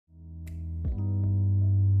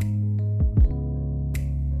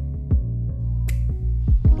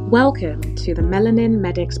Welcome to the Melanin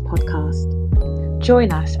Medics podcast.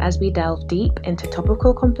 Join us as we delve deep into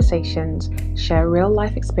topical conversations, share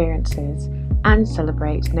real-life experiences, and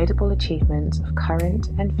celebrate notable achievements of current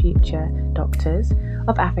and future doctors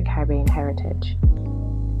of Afro-Caribbean heritage.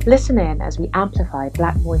 Listen in as we amplify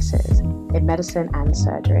Black voices in medicine and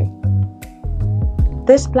surgery.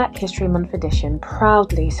 This Black History Month edition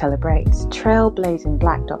proudly celebrates trailblazing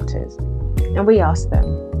Black doctors, and we ask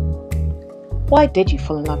them, why did you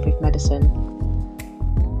fall in love with medicine?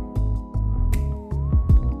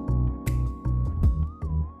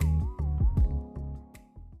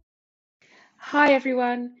 Hi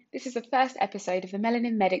everyone, this is the first episode of the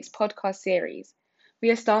Melanin Medics podcast series. We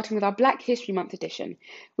are starting with our Black History Month edition,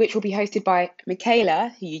 which will be hosted by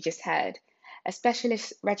Michaela, who you just heard, a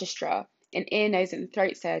specialist registrar in ear, nose and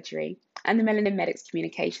throat surgery, and the Melanin Medics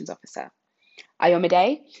Communications Officer.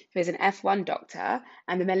 Ayomide, who is an F1 doctor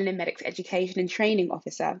and the Melanin Medics Education and Training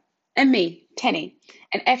Officer, and me, Tenny,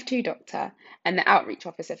 an F2 doctor and the Outreach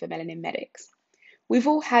Officer for Melanin Medics. We've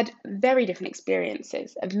all had very different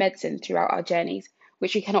experiences of medicine throughout our journeys,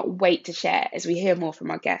 which we cannot wait to share as we hear more from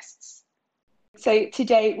our guests. So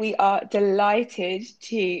today we are delighted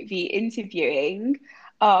to be interviewing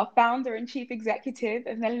our founder and chief executive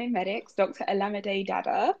of Melanin Medics, Dr Olamide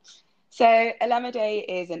Dada. So Olamide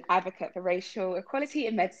is an advocate for racial equality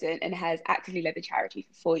in medicine and has actively led the charity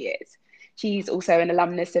for 4 years. She's also an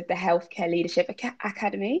alumnus of the Healthcare Leadership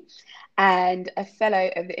Academy and a fellow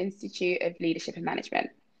of the Institute of Leadership and Management.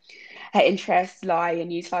 Her interests lie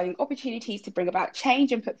in utilising opportunities to bring about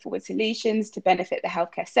change and put forward solutions to benefit the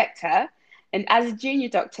healthcare sector. And as a junior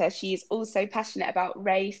doctor, she is also passionate about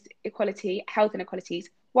race, equality, health inequalities,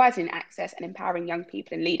 widening access and empowering young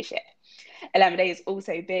people in leadership. Olamide has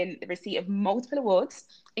also been the receipt of multiple awards,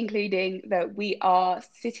 including the We Are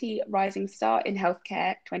City Rising Star in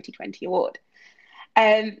Healthcare 2020 award.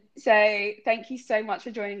 So thank you so much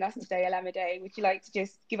for joining us today, Olamide. Would you like to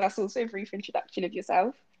just give us also a brief introduction of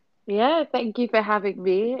yourself? Yeah, thank you for having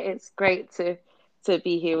me. It's great to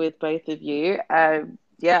be here with both of you.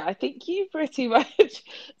 Yeah, I think you pretty much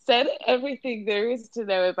said everything there is to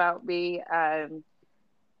know about me.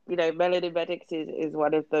 Melanin Medics is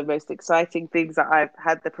one of the most exciting things that I've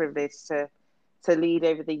had the privilege to lead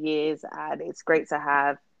over the years, and it's great to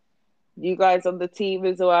have you guys on the team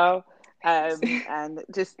as well, and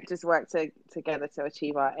just work together to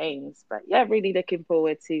achieve our aims. But yeah, really looking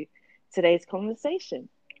forward to today's conversation.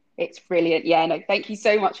 It's brilliant. Yeah, no, thank you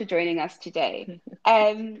so much for joining us today.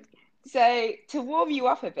 So to warm you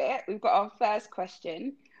up a bit, we've got our first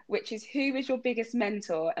question, which is, who was your biggest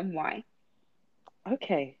mentor and why?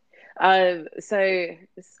 Okay. So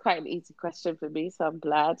this is quite an easy question for me, so I'm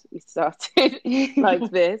glad we started like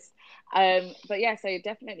this. But yeah, so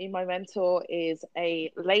definitely my mentor is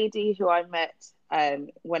a lady who I met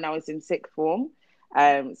when I was in sixth form.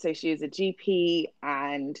 So she is a GP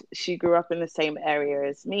and she grew up in the same area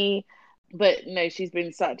as me. But no, she's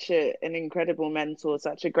been such an incredible mentor,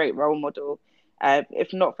 such a great role model.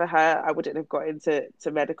 If not for her, I wouldn't have got into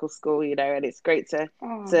medical school, and it's great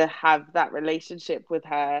to have that relationship with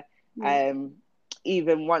her,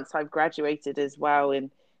 even once I've graduated as well.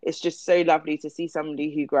 And it's just so lovely to see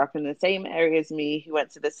somebody who grew up in the same area as me, who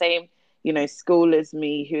went to the same, school as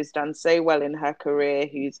me, who's done so well in her career,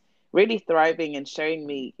 who's really thriving and showing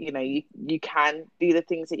me, you can do the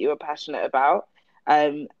things that you are passionate about.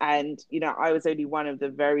 And, I was only one of the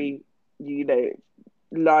very,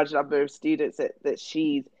 large number of students that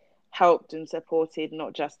she's helped and supported,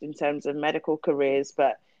 not just in terms of medical careers,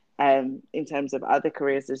 but in terms of other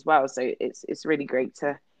careers as well. So it's really great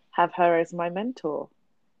to have her as my mentor.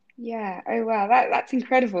 Yeah. Oh, wow. That's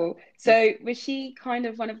incredible. So was she kind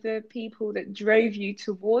of one of the people that drove you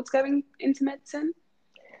towards going into medicine?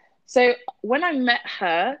 So when I met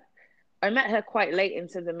her quite late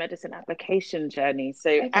into the medicine application journey.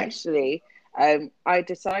 So actually, I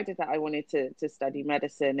decided that I wanted to study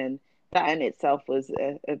medicine, and that in itself was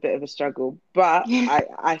a bit of a struggle, but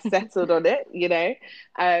I settled on it,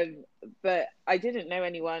 but I didn't know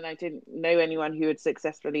anyone. I didn't know anyone who had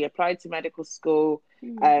successfully applied to medical school.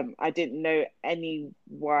 I didn't know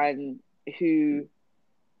anyone who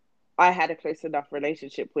I had a close enough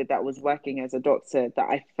relationship with that was working as a doctor that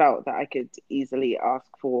I felt that I could easily ask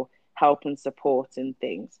for help and support and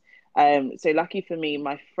things. So lucky for me,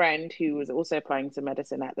 my friend who was also applying to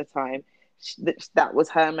medicine at the time, that was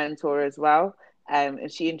her mentor as well.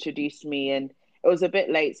 And she introduced me, and it was a bit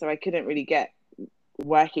late, so I couldn't really get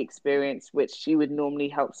work experience, which she would normally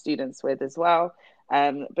help students with as well.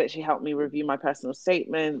 But she helped me review my personal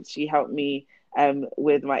statements. She helped me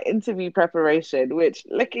with my interview preparation, which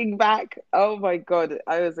looking back, oh my God,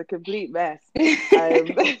 I was a complete mess.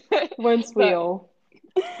 Once we But all.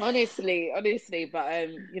 honestly, but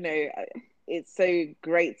it's so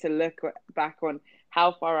great to look back on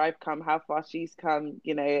how far I've come, how far she's come,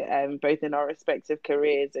 both in our respective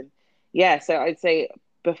careers. And yeah, so I'd say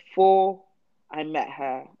before I met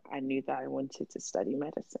her, I knew that I wanted to study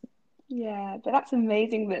medicine. Yeah, but that's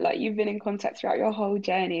amazing that like you've been in contact throughout your whole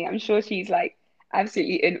journey. I'm sure she's like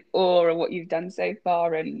absolutely in awe of what you've done so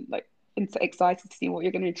far and like excited to see what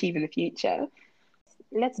you're going to achieve in the future.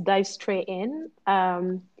 Let's dive straight in.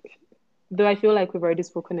 Though I feel like we've already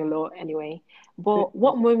spoken a lot anyway. But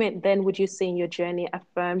what moment then would you say in your journey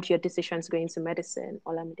affirmed your decision to go into medicine,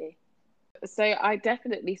 Olamide? So I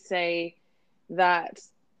definitely say that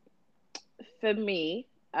for me,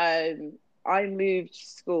 I moved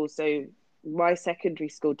school. So my secondary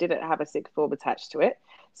school didn't have a sixth form attached to it.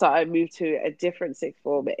 So I moved to a different sixth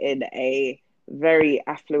form in a very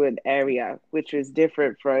affluent area, which was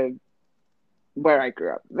different from where I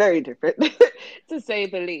grew up. Very different, to say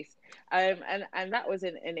the least. And that was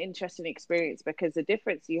an interesting experience because the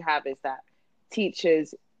difference you have is that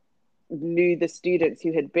teachers knew the students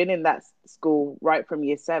who had been in that school right from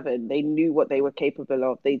year seven. They knew what they were capable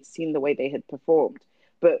of. They'd seen the way they had performed.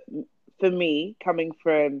 But for me, coming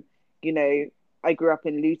from, I grew up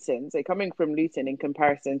in Luton. So coming from Luton in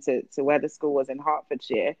comparison to where the school was in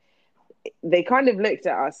Hertfordshire, they kind of looked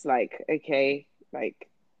at us like, okay, like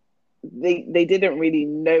they didn't really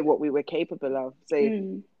know what we were capable of.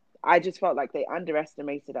 So I just felt like they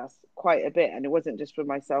underestimated us quite a bit. And it wasn't just for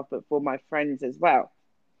myself, but for my friends as well.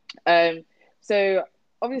 So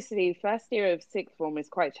obviously, first year of sixth form is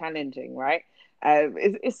quite challenging, right?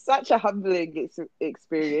 It's such a humbling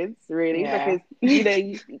experience, really, Yeah.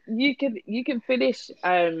 because you can finish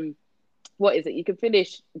what is it? You can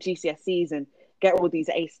finish GCSEs and get all these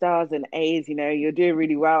A stars and A's. You're doing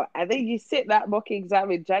really well, and then you sit that mock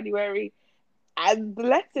exam in January, and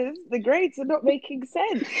the grades are not making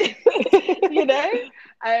sense, you know?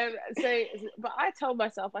 But I told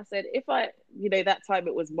myself, I said, if that time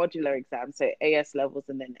it was modular exams, so AS levels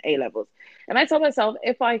and then A levels. And I told myself,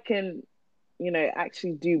 if I can,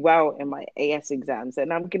 actually do well in my AS exams,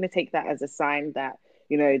 then I'm going to take that as a sign that,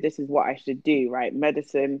 this is what I should do, right?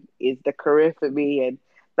 Medicine is the career for me, and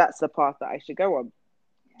that's the path that I should go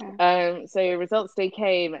on. So results day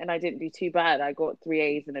came and I didn't do too bad. I got 3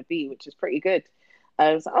 A's and a B, which is pretty good. So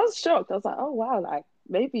I was shocked. I was like, oh wow, like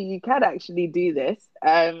maybe you can actually do this.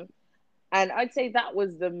 And I'd say that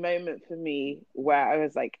was the moment for me where I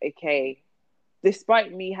was like, okay,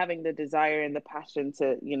 despite me having the desire and the passion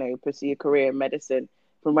to, pursue a career in medicine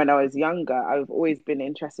from when I was younger, I've always been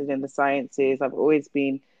interested in the sciences. I've always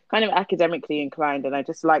been kind of academically inclined, and I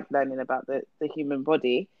just like learning about the human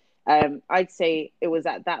body. I'd say it was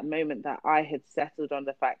at that moment that I had settled on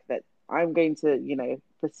the fact that I'm going to,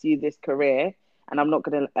 pursue this career, and I'm not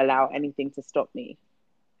going to allow anything to stop me.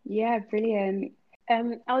 Yeah, brilliant.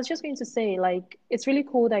 I was just going to say, like, it's really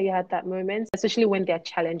cool that you had that moment, especially when there are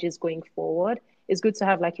challenges going forward. It's good to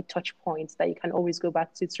have like a touch point that you can always go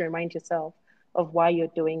back to remind yourself of why you're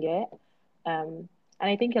doing it. And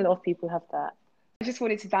I think a lot of people have that. I just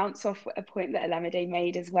wanted to bounce off a point that Olamide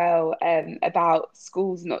made as well, about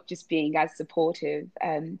schools not just being as supportive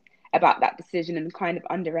about that decision and kind of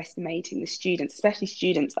underestimating the students, especially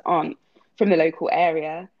students that aren't from the local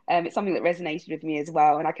area. It's something that resonated with me as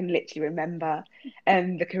well. And I can literally remember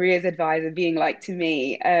the careers advisor being like to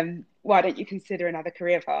me, why don't you consider another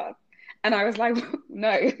career path? And I was like,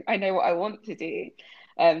 no, I know what I want to do.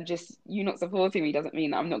 Just you not supporting me doesn't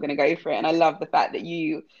mean that I'm not going to go for it. And I love the fact that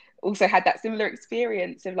you also had that similar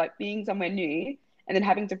experience of like being somewhere new and then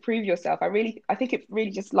having to prove yourself. I think it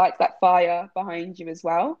really just lights that fire behind you as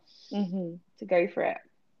well to go for it.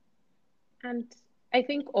 And I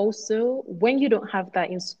think also when you don't have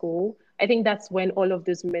that in school, I think that's when all of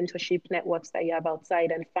those mentorship networks that you have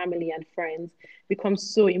outside and family and friends become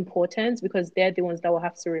so important because they're the ones that will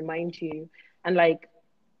have to remind you and like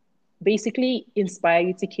basically inspire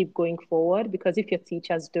you to keep going forward. Because if your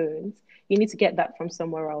teachers don't, you need to get that from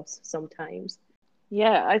somewhere else sometimes.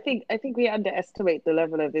 Yeah, I think we underestimate the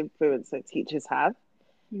level of influence that teachers have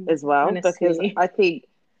as well, because Honestly. I think,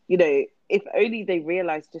 if only they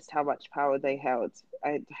realized just how much power they held,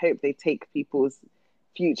 I hope they take people's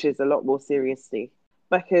futures a lot more seriously.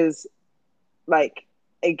 Because, like,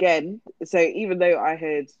 again, so even though I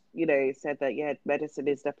had, said that, yeah, medicine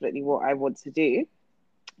is definitely what I want to do,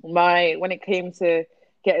 when it came to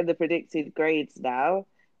getting the predicted grades now,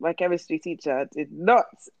 my chemistry teacher did not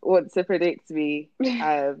want to predict me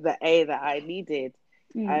the A that I needed.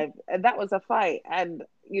 And that was a fight. And,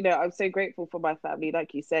 I'm so grateful for my family.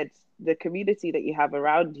 Like you said, the community that you have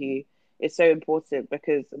around you is so important,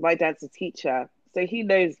 because my dad's a teacher, so he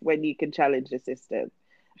knows when you can challenge the system.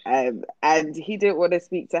 And he didn't want to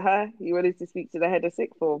speak to her. He wanted to speak to the head of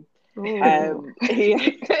sixth form. Ooh.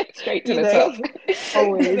 Straight to You the know, top.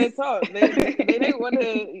 straight to the top. They don't want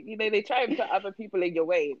to, they try and put other people in your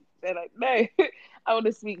way. They're like, no, I want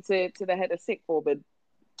to speak to the head of sixth form. And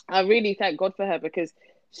I really thank God for her, because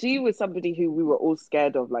she was somebody who we were all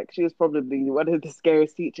scared of. Like, she was probably one of the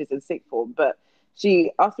scariest teachers in sixth form. But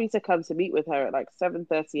she asked me to come to meet with her at like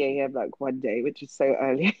 7:30 a.m. like one day, which is so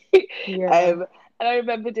early. Yeah. And I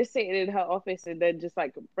remember just sitting in her office and then just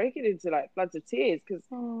like breaking into like floods of tears, because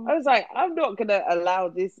Oh. I was like, I'm not gonna allow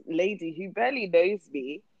this lady who barely knows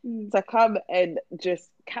me Mm. to come and just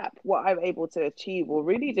cap what I'm able to achieve, or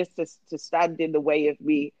really just to stand in the way of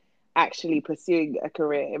me actually pursuing a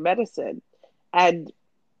career in medicine. And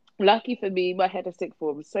lucky for me, my head of sixth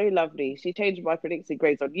form was so lovely. She changed my predicted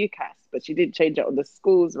grades on UCAS, but she didn't change it on the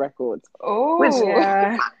school's records, which Oh.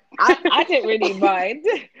 Yeah. I didn't really mind.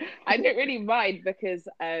 I didn't really mind, because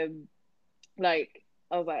like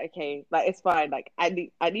I was like, okay, like it's fine. Like I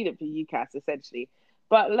need it for UCAS essentially.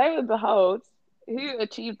 But lo and behold, who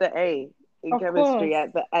achieved the A in Of chemistry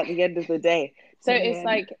course. at the end of the day? So it's Brilliant.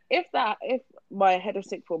 like, if my head of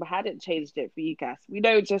sixth form hadn't changed it for UCAS, we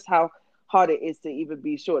know just how hard it is to even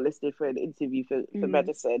be shortlisted for an interview for Mm.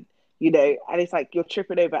 medicine. And it's like you're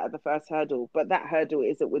tripping over at the first hurdle, but that hurdle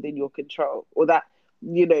isn't within your control, or that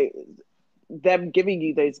you know them giving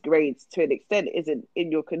you those grades to an extent isn't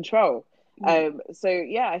in your control. Mm. So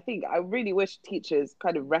yeah, I think I really wish teachers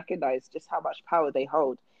kind of recognize just how much power they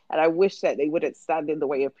hold, and I wish that they wouldn't stand in the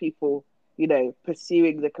way of people,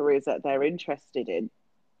 pursuing the careers that they're interested in.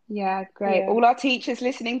 Yeah, great. Yeah. All our teachers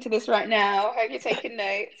listening to this right now, hope you're taking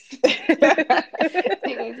notes.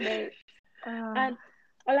 Take those notes. Uh, And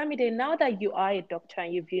Olamide, now that you are a doctor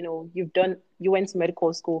and you went to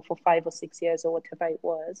medical school for 5 or 6 years or whatever it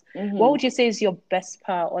was, what Mm-hmm. would you say is your best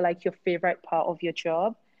part or like your favorite part of your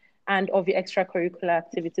job and of your extracurricular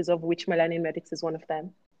activities, of which Melanin Medics is one of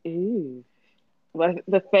them? Ooh.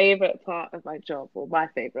 The favorite part of my job, or my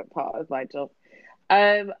favorite part of my job,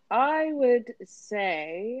 I would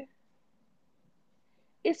say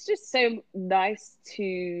it's just so nice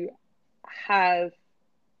to have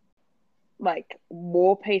like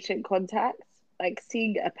more patient contacts, like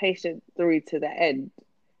seeing a patient through to the end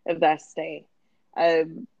of their stay,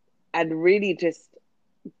 um, and really just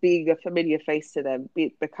being a familiar face to them,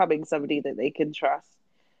 becoming somebody that they can trust.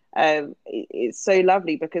 It's so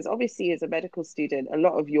lovely, because obviously as a medical student, a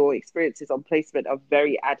lot of your experiences on placement are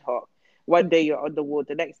very ad hoc. One day you're on the ward,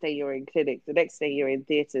 the next day you're in clinics, the next day you're in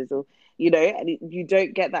theatres, or and you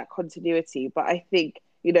don't get that continuity. But I think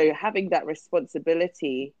having that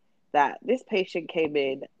responsibility, that this patient came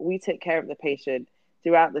in, we took care of the patient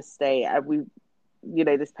throughout the stay, and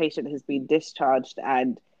this patient has been discharged,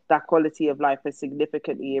 and that quality of life has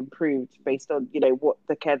significantly improved based on what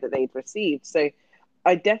the care that they've received. So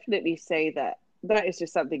I definitely say that that is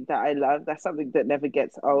just something that I love. That's something that never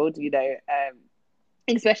gets old,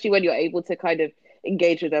 especially when you're able to kind of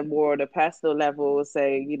engage with them more on a personal level. So,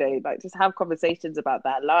 like just have conversations about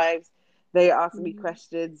their lives. They ask me Mm.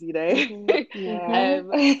 questions, Yeah.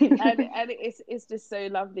 and it's just so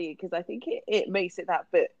lovely, because I think it makes it that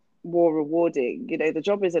bit more rewarding. The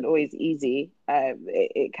job isn't always easy.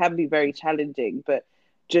 It can be very challenging, but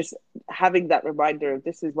just having that reminder of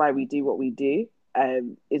this is why we do what we do,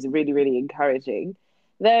 is really, really encouraging.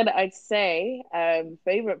 Then I'd say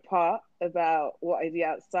favorite part about what I do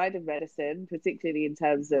outside of medicine, particularly in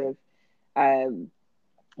terms of um,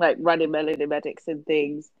 like running Melanin Medics and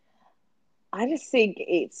things. I just think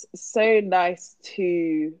it's so nice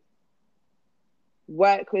to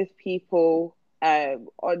work with people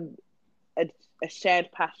on a, a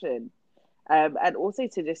shared passion, and also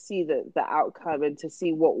to just see the outcome, and to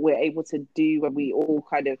see what we're able to do when we all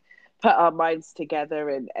kind of put our minds together,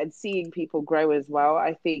 and seeing people grow as well.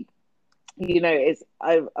 I think it's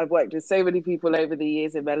I've worked with so many people over the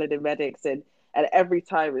years in Melanin Medics, and every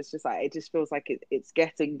time it's just like it just feels like it's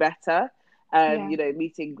getting better. Yeah.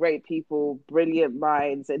 Meeting great people, brilliant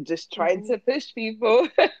minds, and just trying Mhm. to push people,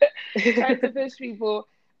 trying to push people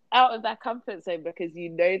out of their comfort zone, because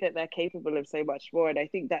that they're capable of so much more. And I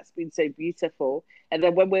think that's been so beautiful. And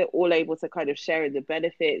then when we're all able to kind of share in the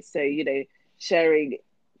benefits, so sharing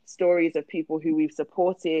stories of people who we've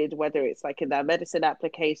supported, whether it's like in their medicine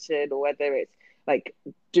application, or whether it's like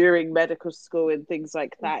during medical school and things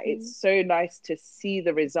like that. Mhm. It's so nice to see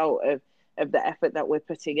the result of the effort that we're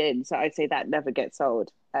putting in. So I'd say that never gets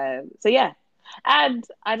old. So yeah, and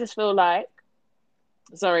I just feel like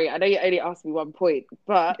sorry, I know you only asked me one point,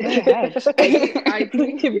 but Go ahead. I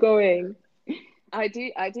do Keep going. I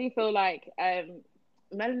do feel like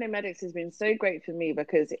Melanin Medics has been so great for me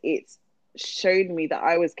because it's shown me that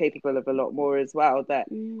I was capable of a lot more as well, that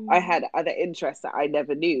I had other interests that I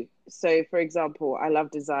never knew. So for example, I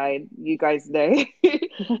love design. You guys know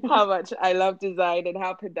how much I love design and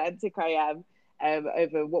how pedantic I am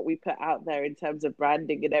over what we put out there in terms of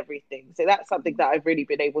branding and everything. So that's something that I've really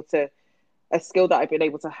been able to, a skill that I've been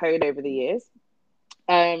able to hone over the years.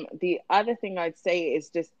 The other thing I'd say is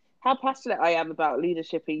just how passionate I am about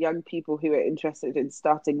leadership in young people who are interested in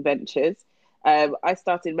starting ventures. I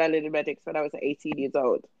started Melanin Medics when I was 18 years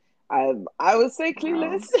old. I was so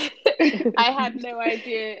clueless. I had no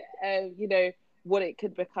idea, what it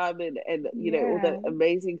could become and all the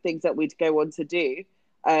amazing things that we'd go on to do.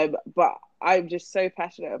 But I'm just so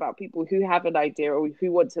passionate about people who have an idea or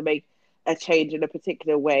who want to make a change in a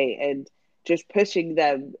particular way, and just pushing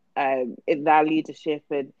them in their leadership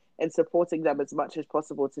and supporting them as much as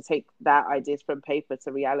possible to take their ideas from paper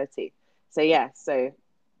to reality. So so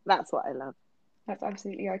that's what I love. That's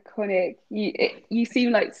absolutely iconic. You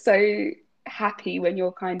seem like so happy when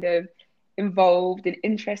you're kind of involved and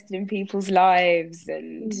interested in people's lives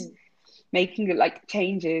and making like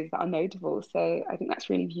changes that are notable. So I think that's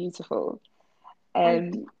really beautiful.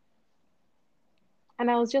 And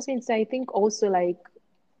I was just going to say, I think also like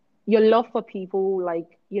your love for people,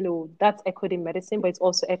 like, that's echoed in medicine, but it's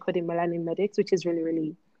also echoed in Melanin Medics, which is really,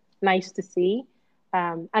 really nice to see.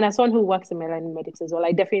 And as someone who works in Melanin Medics as well,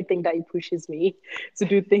 I definitely think that it pushes me to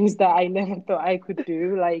do things that I never thought I could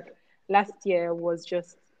do. Like last year was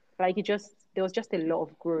just like, there was just a lot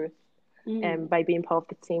of growth by being part of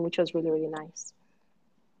the team, which was really, really nice.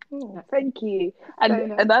 Oh, thank you. And So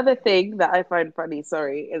nice. another thing that I find funny,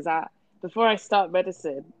 sorry, is that before I started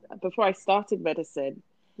medicine,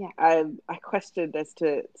 I questioned as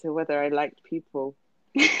to whether I liked people.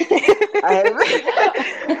 It's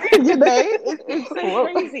so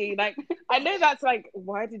crazy. Like, I know that's like,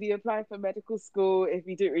 why did you apply for medical school if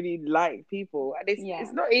you didn't really like people? And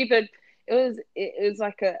it's not even. It was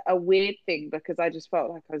like a weird thing because I just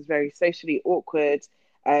felt like I was very socially awkward.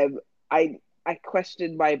 I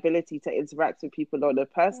questioned my ability to interact with people on a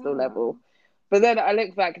personal level. But then I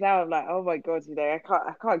look back now, I'm like, oh my God, I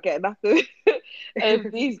can't get enough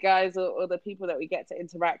of these guys or the people that we get to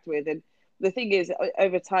interact with. And the thing is,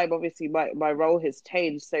 over time, obviously, my role has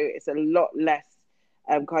changed. So it's a lot less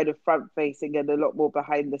kind of front facing and a lot more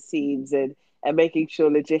behind the scenes and making sure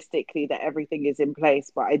logistically that everything is in place.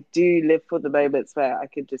 But I do live for the moments where I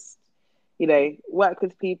could just, work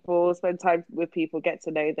with people, spend time with people, get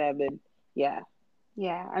to know them. And yeah.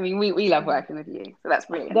 I mean, we love working with you, so that's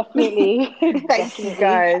brilliant. Definitely. Thank you,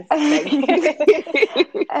 guys. Thank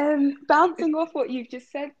you. Bouncing off what you've just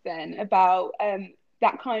said then about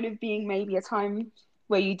that kind of being maybe a time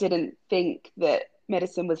where you didn't think that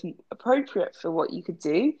medicine was appropriate for what you could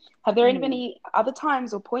do. Have there been any other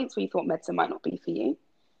times or points where you thought medicine might not be for you?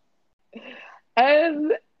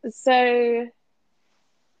 So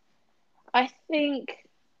I think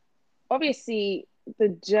obviously the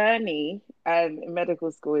journey in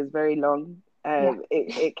medical school is very long.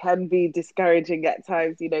 It can be discouraging at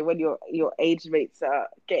times, when your age mates are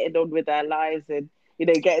getting on with their lives and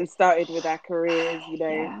getting started with their careers,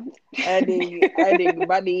 earning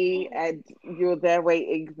money, and you're there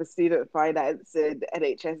waiting for student finance and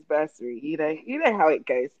NHS bursary. You know how it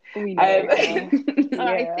goes. We know.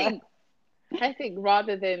 I think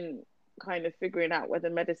rather than kind of figuring out whether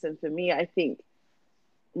medicine for me, I think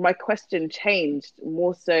my question changed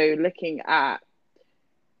more so looking at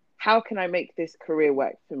how can I make this career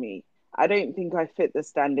work for me? I don't think I fit the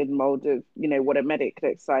standard mold of, what a medic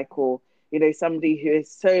looks like, or, somebody who is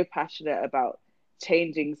so passionate about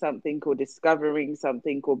changing something or discovering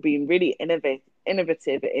something or being really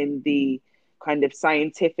innovative in the kind of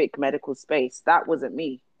scientific medical space. That wasn't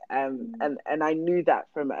me. And I knew that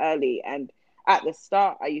from early. And at the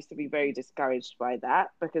start, I used to be very discouraged by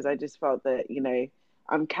that because I just felt that,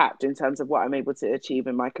 I'm capped in terms of what I'm able to achieve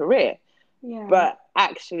in my career. But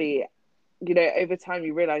actually, over time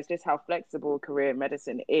you realize just how flexible a career in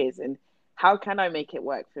medicine is and how can I make it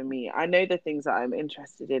work for me. I know the things that I'm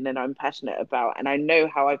interested in and I'm passionate about, and I know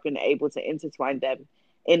how I've been able to intertwine them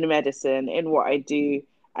in medicine, in what I do,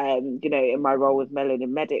 in my role with Melanin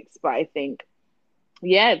Medics. But I think,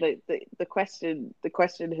 the question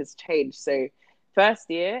has changed. So first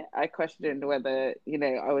year, I questioned whether,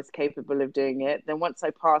 I was capable of doing it. Then once I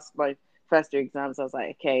passed my first 3 exams, I was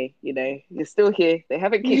like, okay, you're still here. They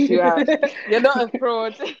haven't kicked you out. You're not a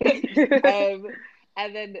fraud.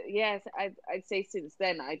 And then, yes, I'd say since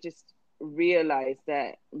then, I just realize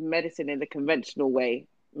that medicine in the conventional way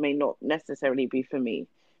may not necessarily be for me.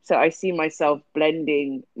 So I see myself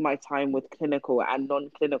blending my time with clinical and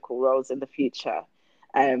non-clinical roles in the future.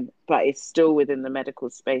 But it's still within the medical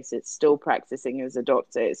space. It's still practicing as a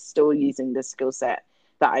doctor. It's still using the skill set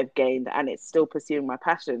that I've gained, and it's still pursuing my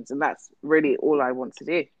passions. And that's really all I want to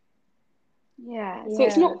do. Yeah. So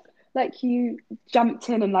it's not like you jumped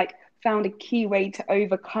in and like found a key way to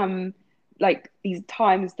overcome like these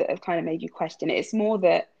times that have kind of made you question it. It's more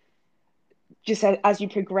that just as you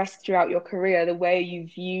progress throughout your career, the way you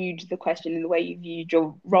viewed the question and the way you viewed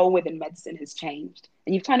your role within medicine has changed,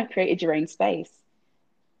 and you've kind of created your own space.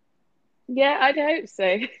 Yeah, I'd hope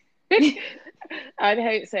so. I'd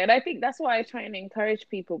hope so. And I think that's why I try and encourage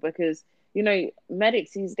people, because, you know,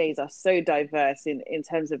 medics these days are so diverse in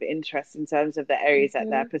terms of interest, in terms of the areas that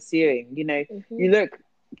they're pursuing. You know, you look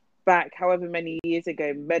back however many years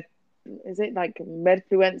ago, is it like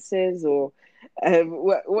medfluencers or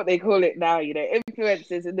what they call it now? You know,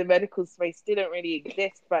 influencers in the medical space didn't really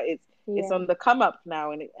exist, but it's on the come up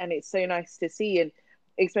now, and it's so nice to see. And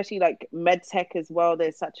especially like med tech as well,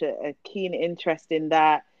 there's such a keen interest in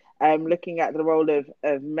that. Looking at the role of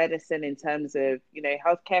medicine in terms of, you know,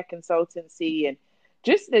 healthcare consultancy, and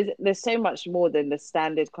just there's so much more than the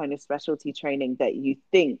standard kind of specialty training that you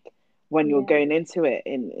think when you're going into it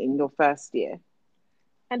in your first year.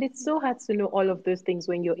 And it's so hard to know all of those things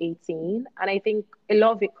when you're 18. And I think a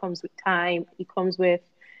lot of it comes with time. It comes with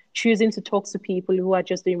choosing to talk to people who are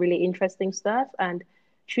just doing really interesting stuff, and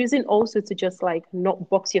choosing also to just like not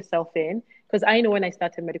box yourself in. Because I know when I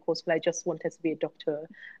started medical school, I just wanted to be a doctor.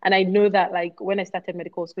 And I know that like when I started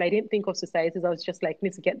medical school, I didn't think of societies. I was just like,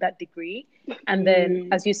 need to get that degree. And then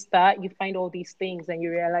as you start, you find all these things and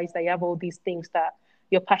you realize that you have all these things that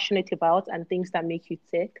you're passionate about and things that make you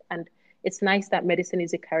tick. And it's nice that medicine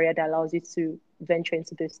is a career that allows you to venture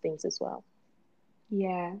into those things as well.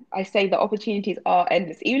 Yeah, I say the opportunities are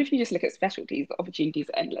endless. Even if you just look at specialties, the opportunities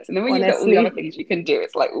are endless. And then when you look at all the other things you can do,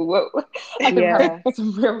 it's like, whoa, I can have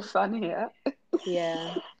some real fun here.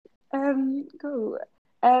 Yeah. Cool.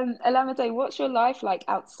 Olamide, what's your life like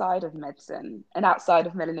outside of medicine and outside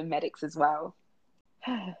of Melanin Medics as well?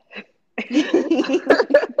 That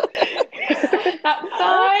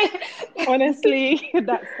sigh. Honestly,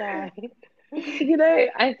 that sigh. You know,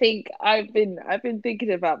 I think I've been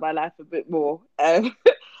thinking about my life a bit more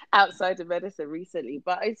outside of medicine recently,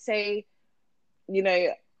 but I'd say, you know,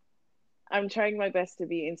 I'm trying my best to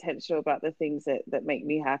be intentional about the things that make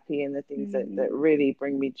me happy and the things that really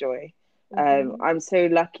bring me joy. I'm so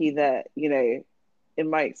lucky that, you know, in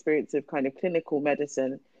my experience of kind of clinical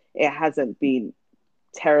medicine, it hasn't been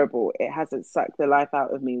terrible. It hasn't sucked the life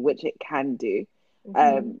out of me, which it can do.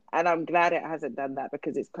 And I'm glad it hasn't done that,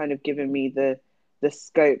 because it's kind of given me the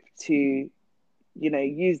scope to, you know,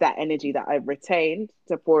 use that energy that I've retained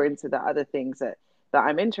to pour into the other things that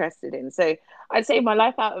I'm interested in. So I'd say my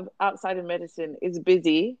life outside of medicine is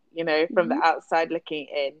busy, you know, from the outside looking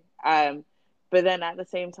in. But then at the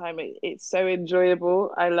same time, it's so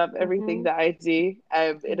enjoyable. I love everything that I do,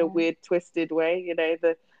 in a weird, twisted way. You know,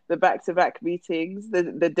 the back-to-back meetings,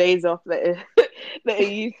 the days off that are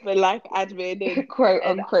used for life admin and quote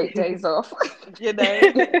unquote days off. You know,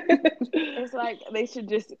 it's like they should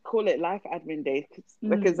just call it life admin days,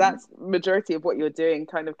 because that's majority of what you're doing,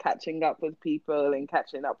 kind of catching up with people and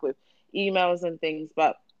catching up with emails and things.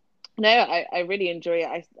 But no, I really enjoy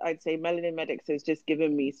it. I'd say Melanin Medics has just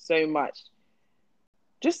given me so much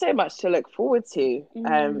to look forward to.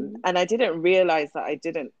 And I didn't realize that I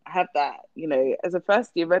didn't have that, you know, as a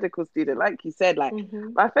first year medical student. Like you said, like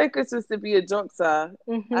my focus was to be a doctor.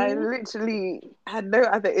 I literally had no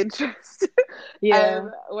other interest.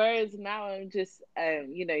 Whereas now I'm just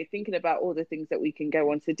you know, thinking about all the things that we can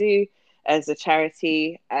go on to do as a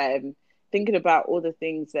charity, thinking about all the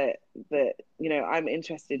things that you know, I'm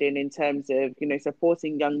interested in terms of, you know,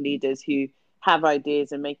 supporting young leaders who have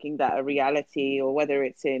ideas and making that a reality, or whether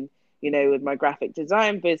it's in, you know, with my graphic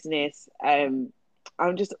design business. I'm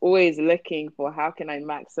just always looking for how can I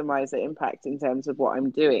maximize the impact in terms of what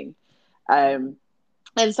I'm doing. And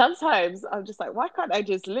sometimes I'm just like, why can't I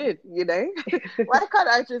just live, you know? Why can't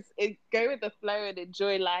I just go with the flow and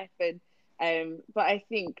enjoy life? And but I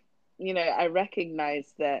think, you know, I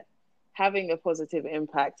recognize that having a positive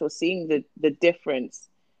impact or seeing the difference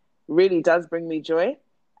really does bring me joy.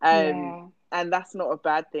 And that's not a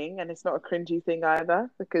bad thing, and it's not a cringy thing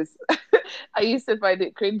either, because I used to find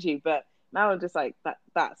it cringy, but now I'm just like,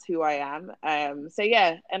 that's who I am. So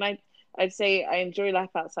yeah, and I'd say I enjoy life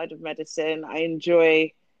outside of medicine. I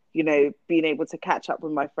enjoy, you know, being able to catch up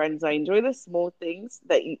with my friends. I enjoy the small things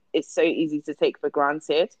that it's so easy to take for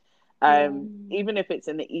granted. Even if it's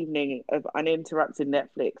in the evening of uninterrupted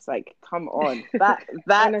Netflix, like, come on, that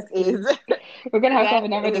is we're gonna have to have that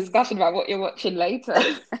another is discussion about what you're watching later.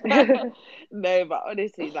 no, but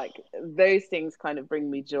honestly, like, those things kind of bring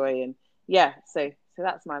me joy, and yeah, so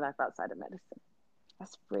that's my life outside of medicine.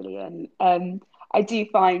 That's brilliant. I do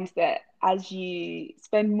find that as you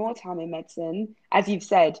spend more time in medicine, as you've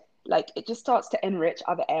said, like, it just starts to enrich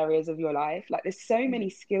other areas of your life. Like, there's so many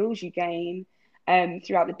skills you gain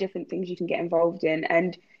throughout the different things you can get involved in,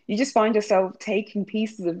 and you just find yourself taking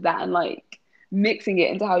pieces of that and like mixing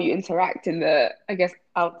it into how you interact in the, I guess,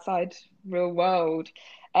 outside real world.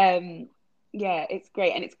 Yeah, it's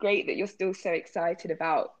great, and it's great that you're still so excited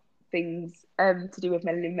about things to do with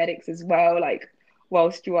Melanin Medics as well, like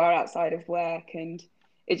whilst you are outside of work, and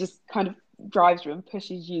it just kind of drives you and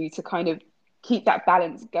pushes you to kind of keep that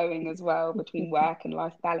balance going as well between work and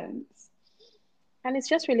life balance. And it's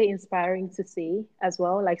just really inspiring to see as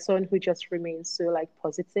well, like someone who just remains so like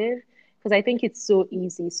positive. Because I think it's so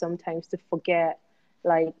easy sometimes to forget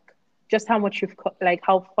like just how much like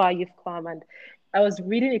how far you've come. And I was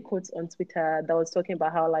reading a quote on Twitter that was talking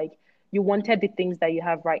about how like you wanted the things that you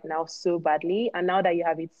have right now so badly, and now that you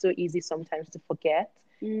have it, it's so easy sometimes to forget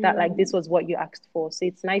that like this was what you asked for. So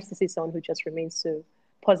it's nice to see someone who just remains so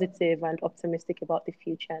positive and optimistic about the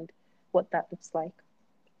future and what that looks like.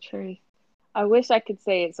 True. I wish I could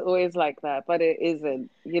say it's always like that, but it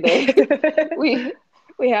isn't. You know,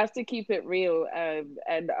 we have to keep it real.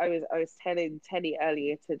 And I was telling Tenny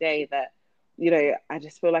earlier today that, you know, I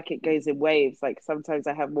just feel like it goes in waves. Like, sometimes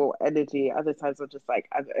I have more energy, other times I'm just like,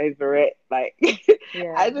 I'm over it. Like,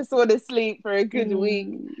 Yeah. I just want to sleep for a good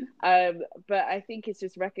week. But I think it's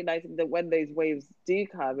just recognizing that when those waves do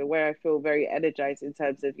come, and where I feel very energized in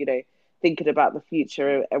terms of, you know, thinking about the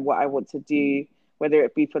future and what I want to do, whether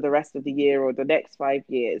it be for the rest of the year or the next 5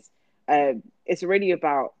 years, it's really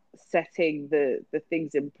about setting the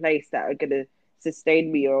things in place that are going to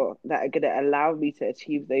sustain me, or that are going to allow me to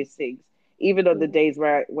achieve those things, even on the days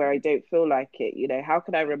where I don't feel like it. You know, how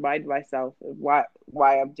can I remind myself of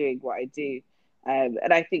why I'm doing what I do? And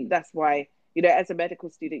I think that's why, you know, as a medical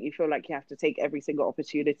student, you feel like you have to take every single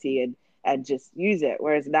opportunity and just use it.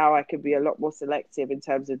 Whereas now I can be a lot more selective in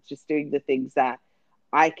terms of just doing the things that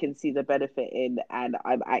I can see the benefit in, and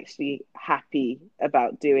I'm actually happy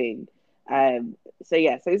about doing. So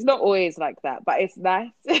yeah, so it's not always like that, but it's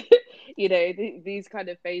nice. You know, these kind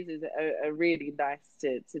of phases are really nice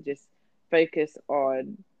to just focus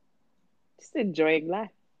on just enjoying life.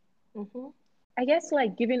 Mm-hmm. I guess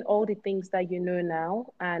like given all the things that you know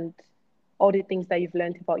now and all the things that you've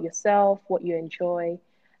learned about yourself, what you enjoy,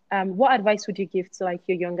 what advice would you give to like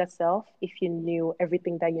your younger self if you knew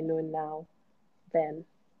everything that you know now then?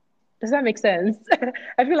 Does that make sense?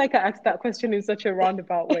 I feel like I asked that question in such a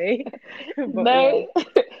roundabout way. But yeah. No,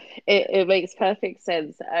 it makes perfect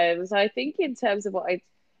sense. So I think in terms of what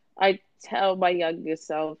I tell my younger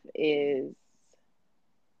self is,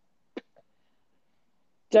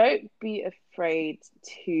 don't be afraid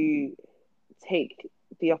to take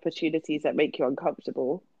the opportunities that make you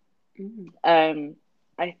uncomfortable.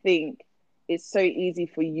 I think it's so easy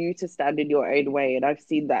for you to stand in your own way, and I've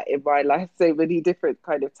seen that in my life so many different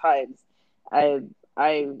kind of times.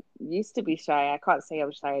 I used to be shy. I can't say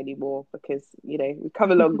I'm shy anymore because, you know, we've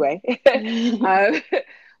come a long way.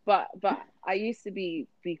 But I used to be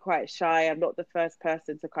quite shy. I'm not the first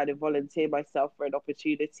person to kind of volunteer myself for an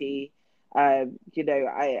opportunity. You know,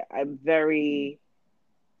 I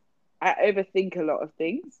overthink a lot of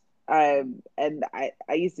things. And I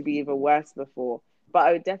used to be even worse before. But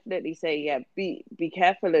I would definitely say, yeah, be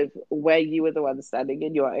careful of where you are the one standing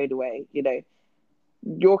in your own way. You know,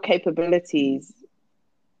 your capabilities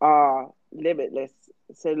are limitless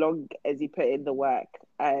so long as you put in the work.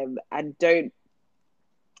 And don't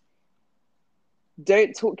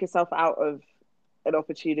talk yourself out of an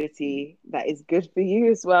opportunity that is good for you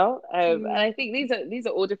as well. And I think these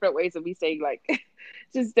are all different ways of me saying, like,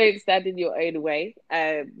 just don't stand in your own way.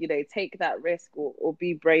 You know, take that risk, or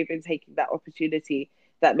be brave in taking that opportunity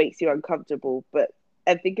that makes you uncomfortable,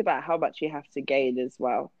 and think about how much you have to gain as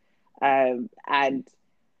well. And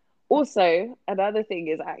also another thing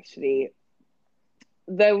is, actually,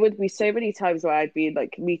 there would be so many times where I'd be in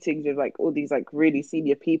like meetings with like all these like really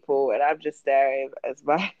senior people, and I'm just there as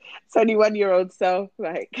my 21-year-old self,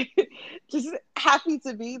 like just happy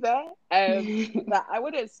to be there. But I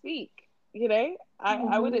wouldn't speak, you know,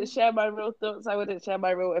 I wouldn't share my real thoughts, I wouldn't share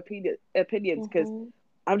my real opinions because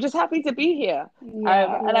I'm just happy to be here. And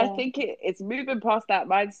I think it's moving past that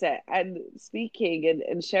mindset and speaking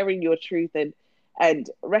and sharing your truth, and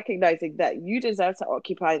recognizing that you deserve to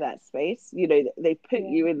occupy that space. You know, they put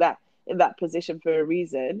you in that position for a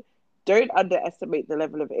reason. don't underestimate the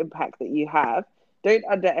level of impact that you have. Don't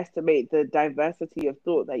underestimate the diversity of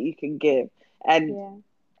thought that you can give. And Yeah.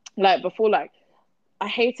 like before, like I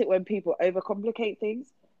hate it when people overcomplicate things.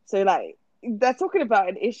 So like they're talking about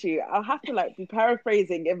an issue, I'll have to like be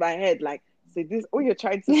paraphrasing in my head, like, so this all you're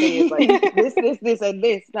trying to say is like this, and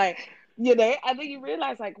this, like, you know, and then you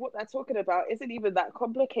realize like what they're talking about isn't even that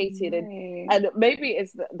complicated, No. and maybe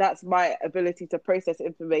that's my ability to process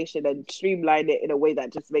information and streamline it in a way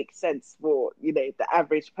that just makes sense for, you know, the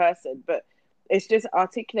average person. But it's just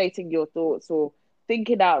articulating your thoughts or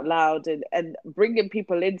thinking out loud and bringing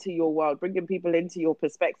people into your world, bringing people into your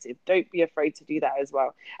perspective. Don't be afraid to do that as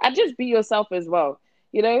well. And just be yourself as well.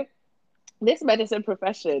 You know, this medicine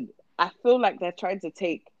profession, I feel like they're trying to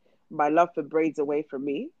take my love for braids away from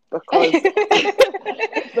me because Tell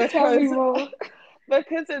me because more.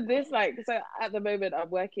 because of this. Like, so at the moment I'm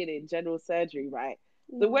working in general surgery, right?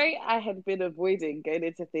 The way I had been avoiding going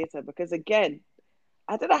into theatre, because again,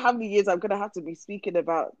 I don't know how many years I'm gonna have to be speaking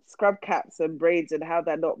about scrub caps and braids and how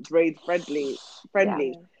they're not braid Yeah.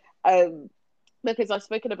 friendly. Um, because I've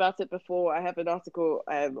spoken about it before. I have an article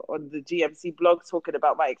on the GMC blog talking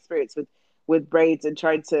about my experience with braids and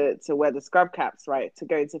trying to wear the scrub caps, right, to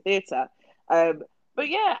go into theatre. But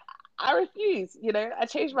yeah, I refuse. You know, I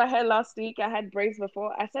changed my hair last week. I had braids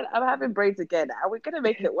before. I said I'm having braids again, and we're gonna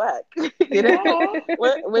make it work. You know,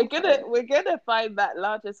 Yeah. we're gonna find that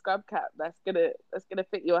larger scrub cap that's gonna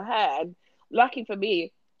fit your hair. And lucky for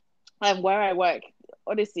me, and where I work,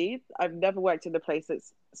 honestly, I've never worked in a place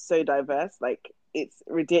that's so diverse. Like, it's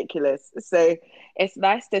ridiculous. So it's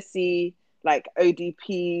nice to see like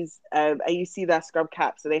ODPs, and you see their scrub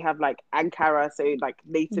caps, so they have like Ankara, so like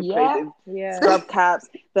native Yeah. clothing Yeah. scrub caps.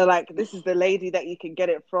 They're like, this is the lady that you can get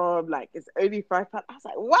it from. Like, it's only £5. I was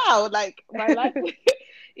like, wow, like my life,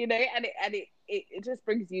 you know, and it just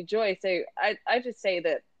brings you joy. So I just say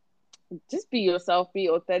that just be yourself, be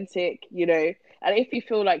authentic, you know. And if you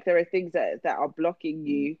feel like there are things that are blocking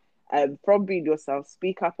you from being yourself,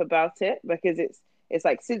 speak up about it, because it's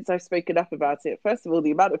like, since I've spoken up about it, first of all,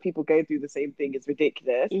 the amount of people going through the same thing is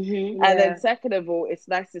ridiculous. Mm-hmm. And then Yeah. second of all, it's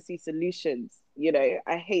nice to see solutions. You know,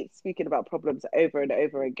 I hate speaking about problems over and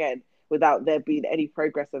over again without there being any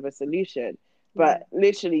progress of a solution. Yeah. But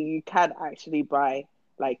literally, you can actually buy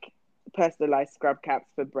like personalized scrub caps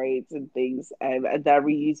for braids and things, and they're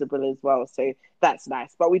reusable as well. So that's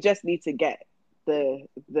nice. But we just need to get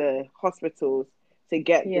the hospitals to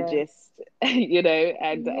get the Yeah. gist, you know,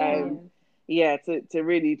 and Yeah. yeah, to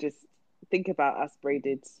really just think about us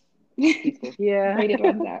braided people. Yeah. Braided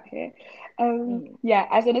ones out here. Mm. Yeah,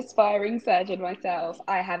 as an aspiring surgeon myself,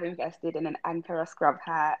 I have invested in an Ankara scrub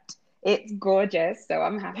hat. It's gorgeous, so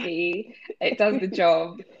I'm happy. It does the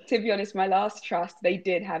job. To be honest, my last trust, they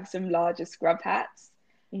did have some larger scrub hats.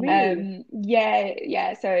 Really?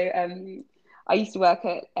 Yeah. So I used to work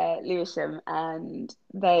at Lewisham, and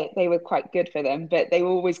they were quite good for them, but they were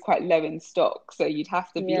always quite low in stock, so you'd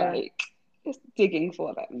have to be Yeah. like just digging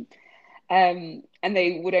for them. And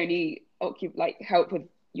they would only help with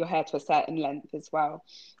your hair to a certain length as well.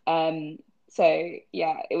 So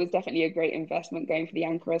yeah, it was definitely a great investment going for the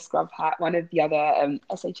Ankara scrub hat. One of the other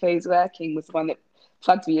SHOs working was the one that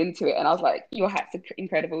plugged me into it, and I was like, "Your hat's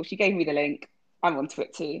incredible." She gave me the link. I'm onto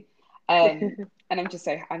it too. And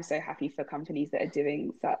I'm so happy for companies that are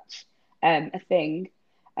doing such a thing.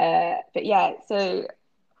 But yeah, so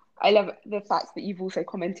I love the fact that you've also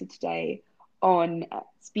commented today on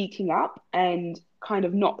speaking up and kind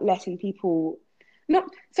of not letting people not.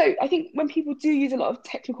 So I think when people do use a lot of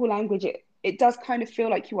technical language, it does kind of feel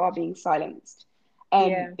like you are being silenced,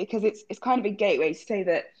 Yeah. because it's kind of a gateway to say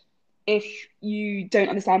that if you don't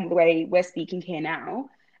understand the way we're speaking here now,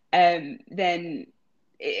 then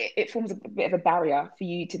it forms a bit of a barrier for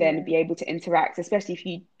you to then Yeah. be able to interact, especially if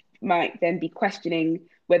you might then be questioning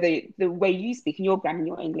whether the way you speak and your grammar and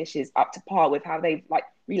your English is up to par with how they've like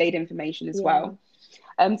relayed information as Yeah. well.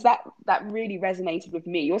 So that really resonated with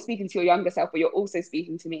me. You're speaking to your younger self, but you're also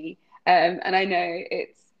speaking to me. And I know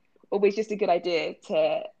it's always just a good idea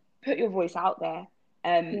to put your voice out there.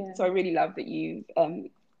 Yeah. So I really love that you've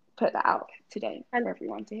put that out today And for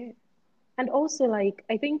everyone to hear. And also, like,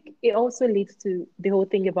 I think it also leads to the whole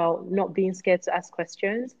thing about not being scared to ask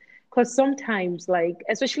questions. Because sometimes, like,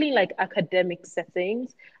 especially in like academic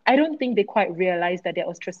settings, I don't think they quite realize that they're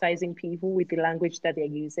ostracizing people with the language that they're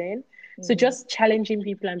using. So Mm. just challenging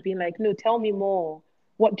people and being like, no, tell me more.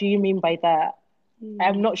 What do you mean by that?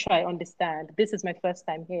 I'm not sure I understand. This is my first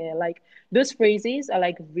time here. Like, those phrases are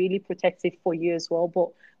like really protective for you as well, but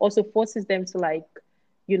also forces them to like,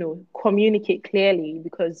 communicate clearly,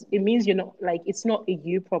 because it means you're not like, it's not a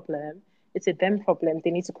you problem, it's a them problem.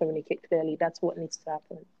 They need to communicate clearly. That's what needs to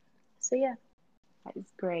happen. So yeah. That is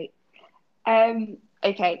great.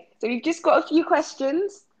 Okay, so we've just got a few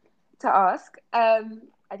questions to ask.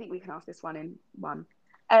 I think we can ask this one in one.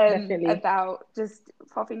 Definitely. About just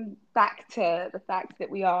popping back to the fact that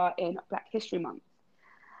we are in Black History Month.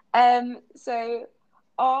 So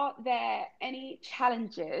are there any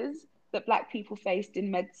challenges that Black people faced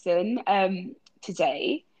in medicine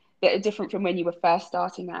today that are different from when you were first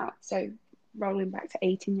starting out? So rolling back to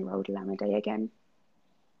 18-year-old Olamide again.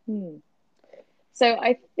 So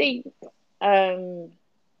I think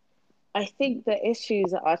the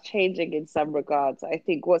issues are changing in some regards. I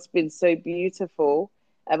think what's been so beautiful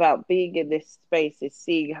about being in this space is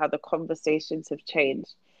seeing how the conversations have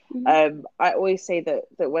changed. I always say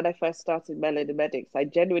that when I first started Melanin Medics, I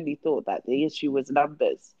genuinely thought that the issue was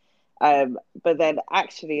numbers. But then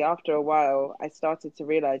actually after a while, I started to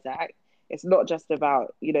realize that it's not just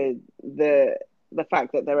about, the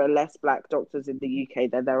fact that there are less Black doctors in the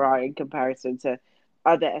UK than there are in comparison to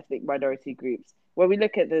other ethnic minority groups. When we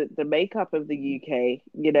look at the makeup of the UK,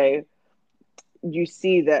 you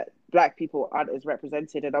see that Black people aren't as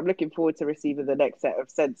represented. And I'm looking forward to receiving the next set of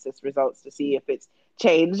census results to see if it's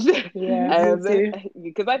changed. Yeah, me too.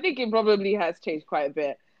 Because I think it probably has changed quite a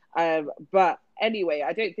bit. But anyway,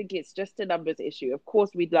 I don't think it's just a numbers issue. Of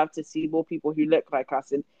course, we'd love to see more people who look like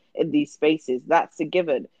us in these spaces. That's a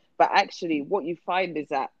given. But actually, what you find is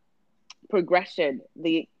that progression,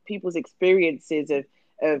 the people's experiences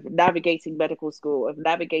of navigating medical school, of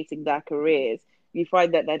navigating their careers, you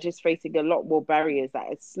find that they're just facing a lot more barriers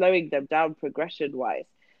that is slowing them down progression wise.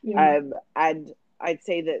 And I'd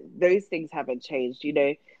say that those things haven't changed.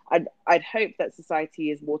 I'd hope that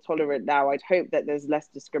society is more tolerant now. I'd hope that there's less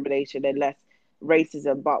discrimination and less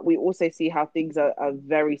racism, but we also see how things are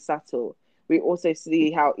very subtle. We also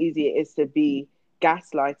see how easy it is to be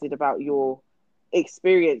gaslighted about your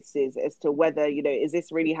experiences as to whether, is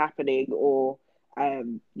this really happening, or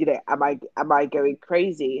am I going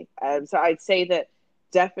crazy? So I'd say that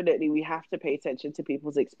definitely we have to pay attention to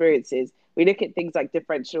people's experiences. We look at things like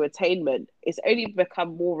differential attainment. It's only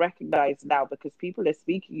become more recognized now because people are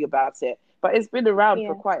speaking about it, but it's been around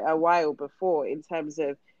for quite a while before, in terms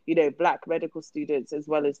of, Black medical students as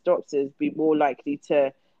well as doctors be more likely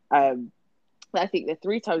to I think they're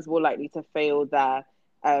 3 times more likely to fail their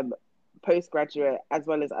postgraduate as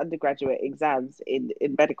well as undergraduate exams in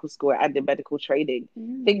medical school and in medical training.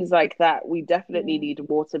 Things like that. We definitely need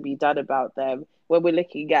more to be done about them. When we're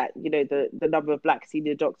looking at, the number of Black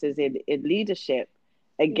senior doctors in leadership,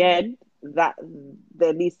 again, that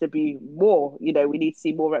there needs to be more. We need to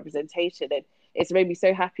see more representation. And it's made me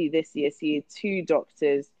so happy this year seeing 2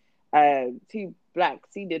 Black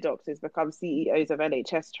senior doctors become CEOs of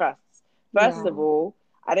NHS trusts. First of all,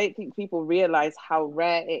 I don't think people realize how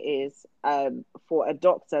rare it is for a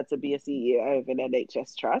doctor to be a CEO of an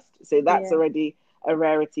NHS trust. So that's already a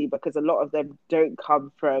rarity, because a lot of them don't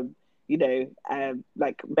come from,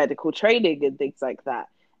 like medical training and things like that.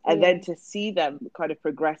 And then to see them kind of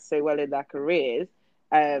progress so well in their careers,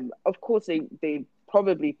 of course, they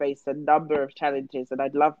probably face a number of challenges, and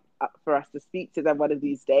I'd love for us to speak to them one of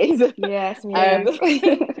these days. Yes.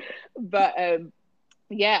 But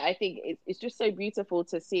I think it's just so beautiful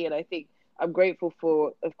to see. And I think I'm grateful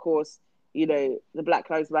for, of course, the Black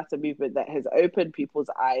Lives Matter movement that has opened people's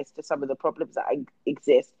eyes to some of the problems that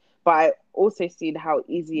exist. But I also seen how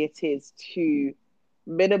easy it is to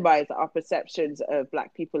minimize our perceptions of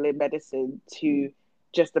Black people in medicine to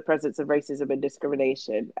just the presence of racism and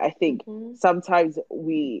discrimination. I think sometimes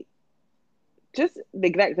we just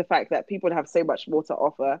neglect the fact that people have so much more to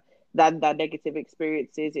offer than their negative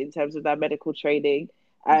experiences in terms of their medical training.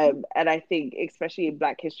 And I think, especially in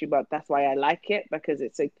Black History Month, that's why I like it, because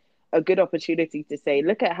it's a good opportunity to say,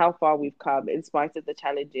 look at how far we've come in spite of the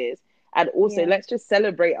challenges. And also, let's just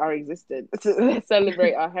celebrate our existence. Let's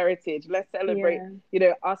celebrate our heritage. Let's celebrate,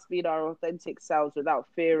 us being our authentic selves without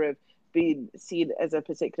fear of being seen as a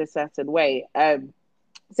particular certain way.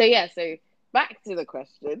 So back to the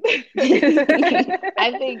question.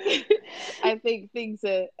 I think things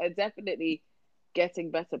are definitely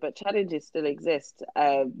getting better, but challenges still exist,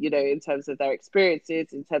 in terms of their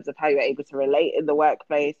experiences, in terms of how you're able to relate in the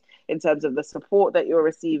workplace, in terms of the support that you're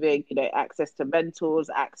receiving, access to mentors,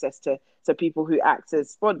 access to people who act as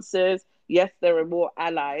sponsors. Yes, there are more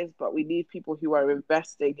allies, but we need people who are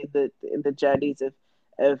investing in the journeys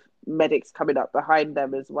of medics coming up behind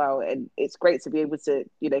them as well. And it's great to be able to,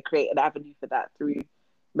 create an avenue for that through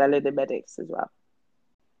Melanin Medics as well.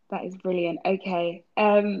 That is brilliant. Okay.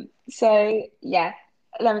 So yeah,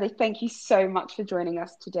 Olamide, thank you so much for joining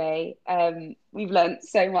us today. We've learned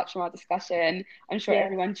so much from our discussion. I'm sure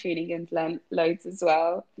everyone tuning in's learned loads as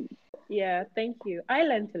well. Yeah, thank you. I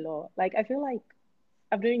learned a lot. Like, I feel like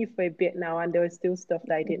I've known you for a bit now, and there was still stuff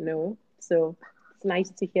that I didn't know. So it's nice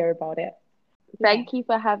to hear about it. Yeah. Thank you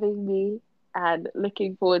for having me, and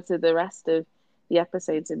looking forward to the rest of the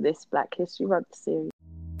episodes in this Black History Month series.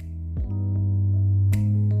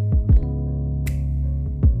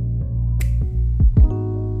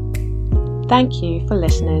 Thank you for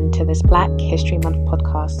listening to this Black History Month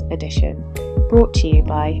podcast edition, brought to you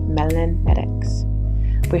by Melanin Medics.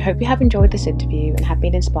 We hope you have enjoyed this interview and have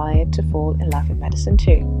been inspired to fall in love with medicine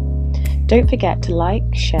too. Don't forget to like,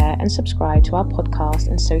 share and subscribe to our podcast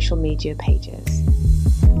and social media pages.